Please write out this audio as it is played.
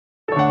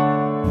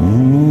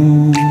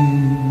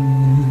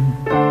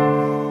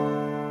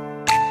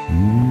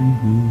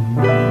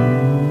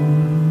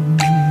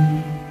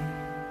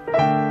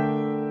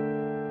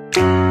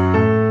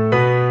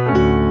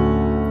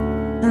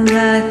I'd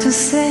like to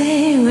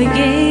say we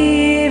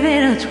gave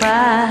it a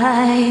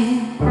try.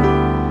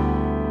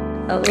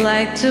 I'd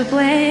like to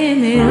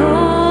blame it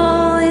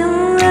all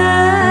in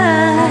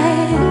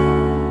life.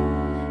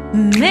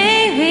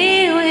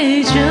 Maybe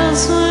we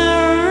just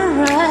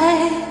weren't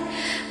right,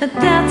 but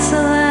that's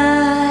a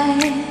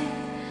lie.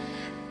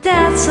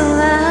 That's a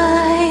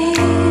lie,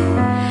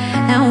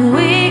 and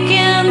we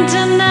can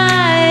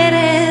deny it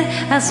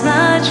as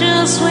much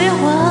as we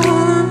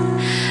want,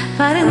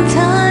 but in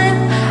time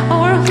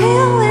our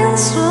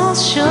feelings will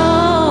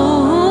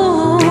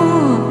show.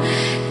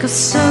 'Cause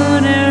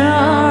sooner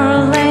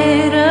or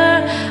later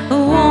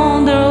we'll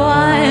wonder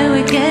why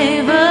we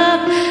gave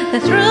up. The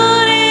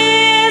truth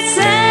is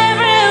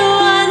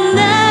everyone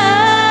knows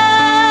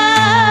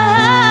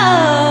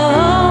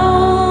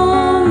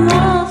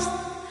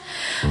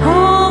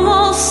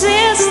almost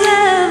is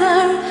never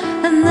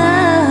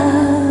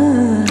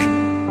enough.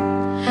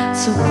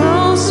 So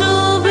close to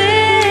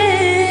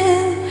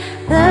being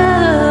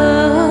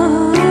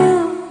loved.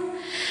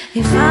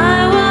 If I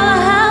would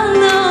have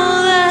known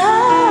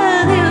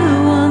that you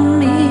want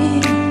me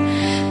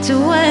to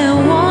where I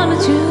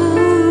wanted you,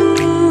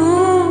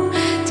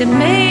 then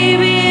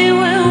maybe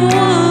we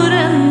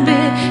wouldn't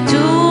be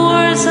 2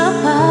 worlds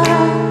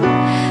apart.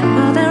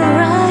 But then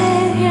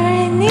right here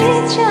in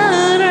each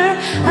other's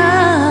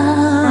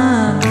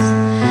arms,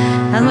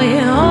 and we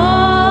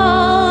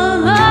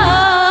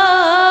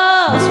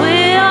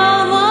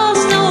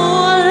almost knew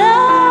what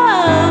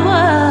love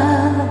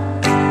was,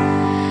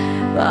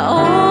 but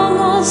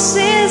almost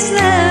is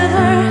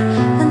never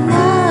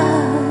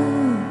enough.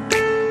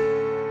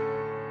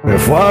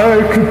 If I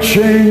could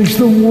change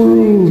the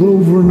world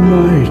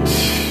overnight,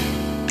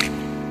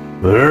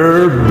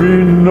 there'd be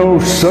no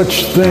such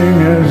thing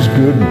as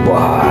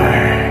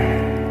goodbye.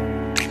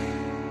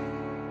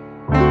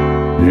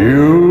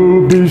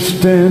 You'd be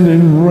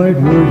standing right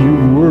where you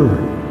were,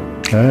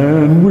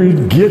 and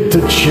we'd get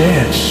the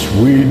chance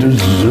we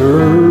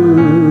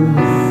deserve.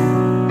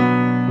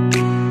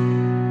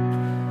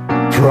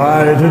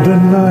 Try to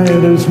deny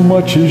it as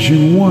much as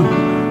you want,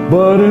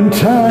 but in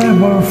time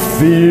our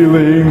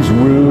feelings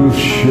will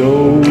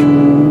show.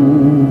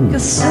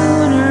 'Cause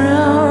sooner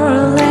or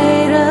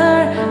later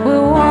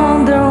we'll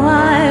wonder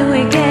why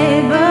we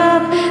gave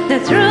up. The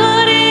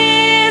truth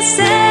is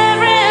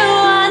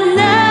everyone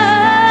knows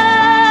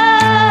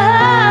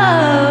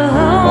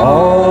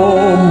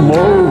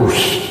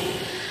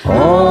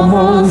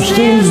almost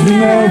is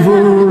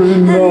never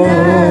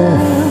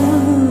enough.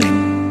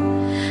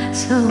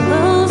 So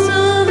close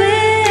to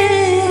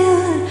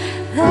being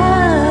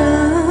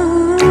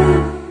loved.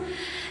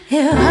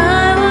 If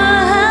I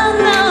would have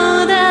known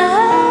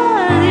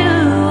that you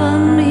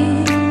want me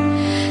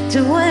to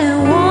where I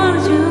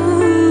wanted you,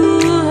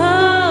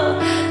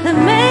 then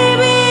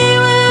maybe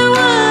we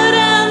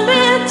wouldn't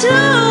be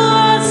 2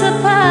 worlds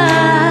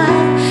apart.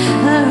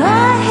 But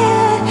right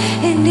here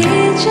in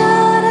each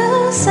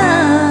other's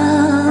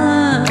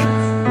arms,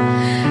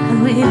 and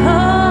we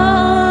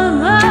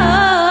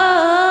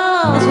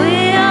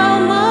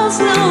almost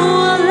knew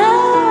what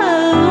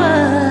love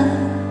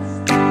was,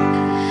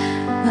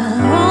 but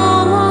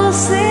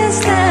almost is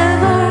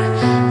never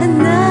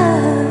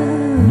enough.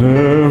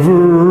 Never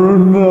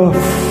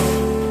enough,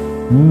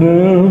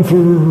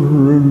 never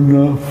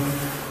enough.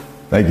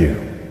 Thank you.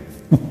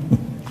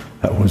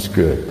 That was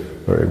good.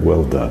 Very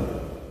well done.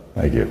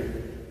 Thank you.